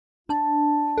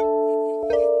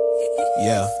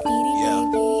Yeah.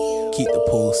 Keep the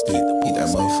pool stick. Eat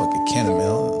that motherfucking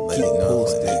chamomile. Let it know.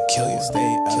 Kill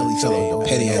each other. The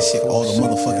petty ass shit all the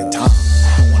motherfucking time.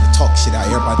 Don't wanna talk shit out.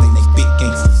 Everybody think they big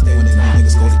gangsters. When them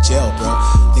niggas go to jail, bro.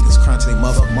 Niggas crying to their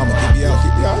motherfucking mama. Get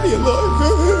me out here, look.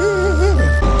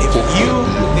 If you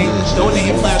need to donate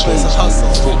your plasma as a hustle,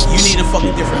 you need a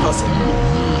fucking different hustle.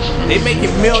 They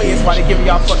making millions while they giving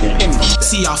y'all fucking pennies.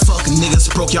 See y'all fucking niggas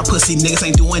broke, y'all pussy niggas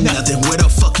ain't doing nothing. Where the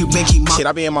fuck you been keep my shit?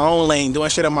 I be in my own lane, doing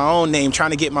shit in my own name,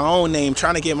 trying to get my own name,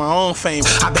 trying to get my own fame.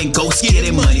 I been ghost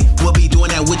getting money. We'll be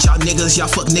doing that with y'all niggas. Y'all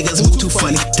fuck niggas move too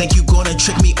funny. Think you gonna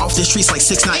trick me off the streets like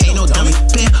 6ix9ine ain't no dummy.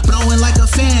 Been blowing like a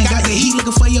fan. Got the heat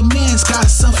looking for your mans.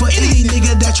 Got some for any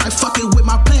nigga that try fucking with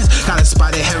my plans. Got a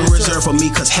spot that heaven reserved for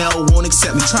me, cause hell won't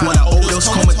accept me. Wanna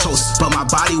overdose comatose, but my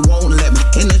body won't let me.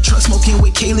 In the truck smoking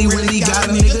with Kaylee, really got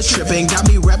a nigga tripping. Got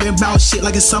me rapping about shit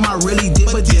like it's something I really did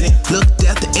but didn't. Look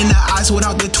death in the eyes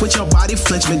without the twitch, your body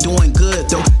flinch. Been doing good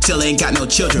though, still ain't got no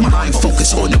children. Mind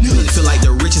focus on the music. Feel like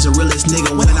the richest and realest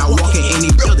nigga when I walk in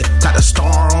any building. Got a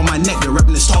star on my neck, been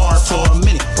repping the star for a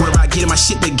minute. Worried about getting my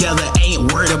shit together, ain't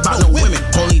worried about no women.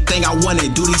 Only thing I wanna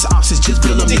do these ops is just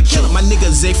build them and kill them. My nigga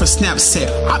Zay from Snapchat,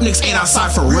 op niggas ain't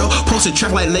outside for real. Post a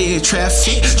track like lay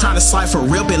traffic, trying to slide for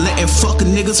real. Been letting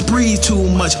fucking niggas breathe too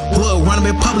much. Would run them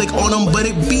in public on them, but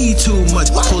it be too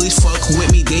much. Police fuck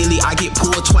with me daily, I get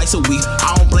pulled twice a week.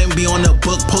 I don't blame me on the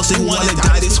book, posting who wanna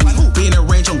die this week. Be in the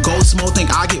range on gold smoke,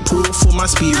 think I get pulled for my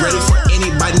speed. Ready for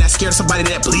anybody not scared of somebody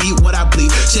that bleed what I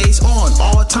bleed. Shades on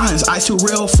all times, I too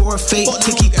real for a fake.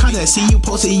 To keep contact, see you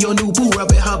posting your new boo,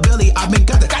 rubbing her belly. I been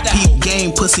got a peep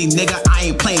game, pussy nigga.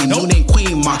 I ain't playing. New name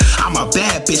Queen Mark. I'm a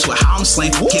bad bitch with how I'm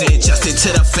slaying. Get adjusted to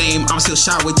the fame. I'm still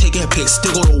shy with taking pics.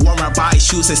 Still go to Walmart buy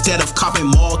shoes instead of copping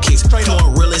mall kicks.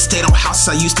 Doing real estate on houses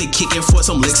I used to kicking for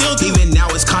some licks. Even now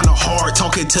it's kinda hard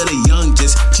talking to the young.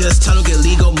 Just tell them get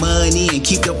legal money and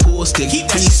keep the pool stick.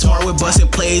 Be smart with busting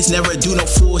plays, never do no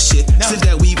fool shit. Sip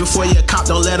that weed before you cop,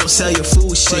 don't let them sell your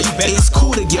food shit. It's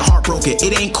cool to get heartbroken,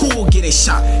 it ain't cool getting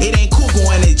shot. It ain't cool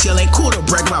going to jail, ain't cool to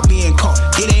brag about being caught.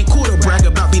 It ain't cool to brag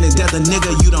about being a death, a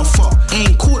nigga you done fought.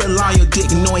 Ain't cool to lie your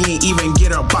dick knowing you ain't even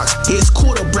get a box. It's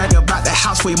cool to brag about the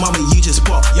house for your mama you just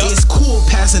bought. It's cool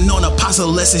passing on apostle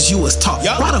lessons you was taught.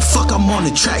 Why the fuck I'm on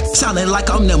the track, sounding like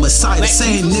I'm the Messiah? The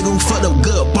same nigga who fucked up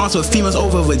good bonds with females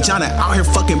over vagina. Out here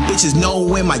fucking bitches know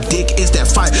when my dick is that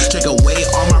fire. Drink away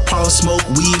all my problems, smoke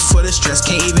weed for the stress.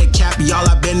 Can't even cap y'all,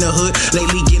 I been the hood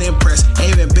lately getting pressed.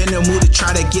 Ain't even been in the mood to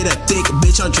try to get a thick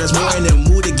bitch undressed. More in the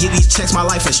mood to get these checks, my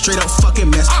life is straight up fucking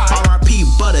mess. R.I.P.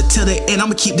 Butter till the end,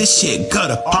 I'ma keep this shit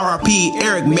gutter. R.I.P.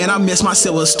 Eric, man, I miss my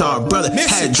silver star brother.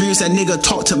 Had dreams that nigga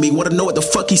talk to me, wanna know what the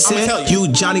fuck he said? You,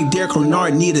 Johnny, Derek,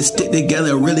 Renard need to stick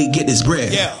together and really get this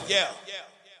bread. Yeah.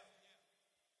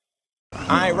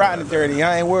 I ain't riding dirty,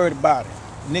 I ain't worried about it.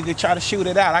 Nigga try to shoot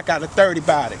it out, I got a 30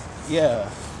 body. Yeah.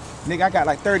 Nigga, I got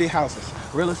like 30 houses.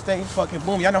 Real estate, fucking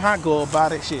boom. Y'all know how I go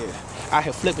about it, shit. Out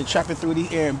here flipping, trapping through these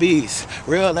Airbnbs.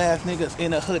 Real ass niggas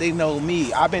in the hood, they know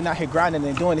me. I been out here grinding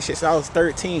and doing this shit since I was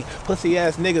 13. Pussy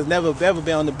ass niggas never ever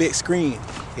been on the big screen.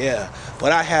 Yeah,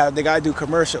 but nigga, I do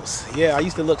commercials. Yeah, I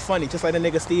used to look funny, just like the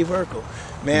nigga Steve Urkel.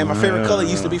 Man, my favorite color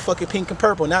used to be fucking pink and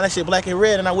purple. Now that shit black and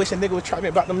red, and I wish a nigga would try me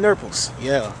about them nurples.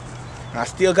 Yeah. And I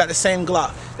still got the same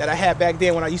Glock that I had back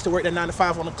then when I used to work the 9 to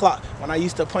 5 on the clock. When I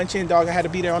used to punch in, dog, I had to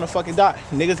be there on the fucking dot.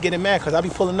 Niggas getting mad because I be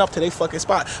pulling up to they fucking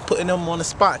spot, putting them on the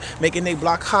spot, making they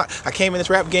block hot. I came in this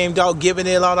rap game, dog, giving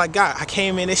it all I got. I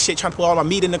came in this shit trying to put all my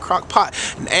meat in the crock pot.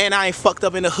 And I ain't fucked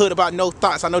up in the hood about no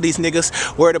thoughts. I know these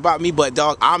niggas worried about me, but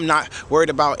dog, I'm not worried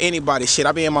about anybody. Shit,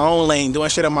 I be in my own lane, doing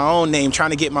shit in my own name, trying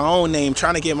to get my own name,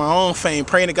 trying to get my own fame,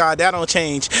 praying to God that don't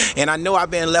change. And I know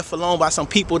I've been left alone by some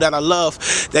people that I love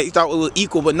that you thought we were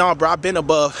equal, but no, bro, I've been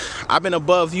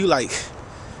above you like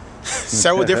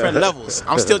several different levels.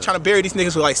 I'm still trying to bury these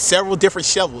niggas with like several different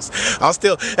shovels. I'm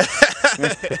still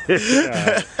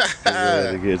yeah,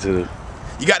 to get to the...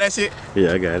 You got that shit?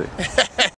 Yeah, I got it.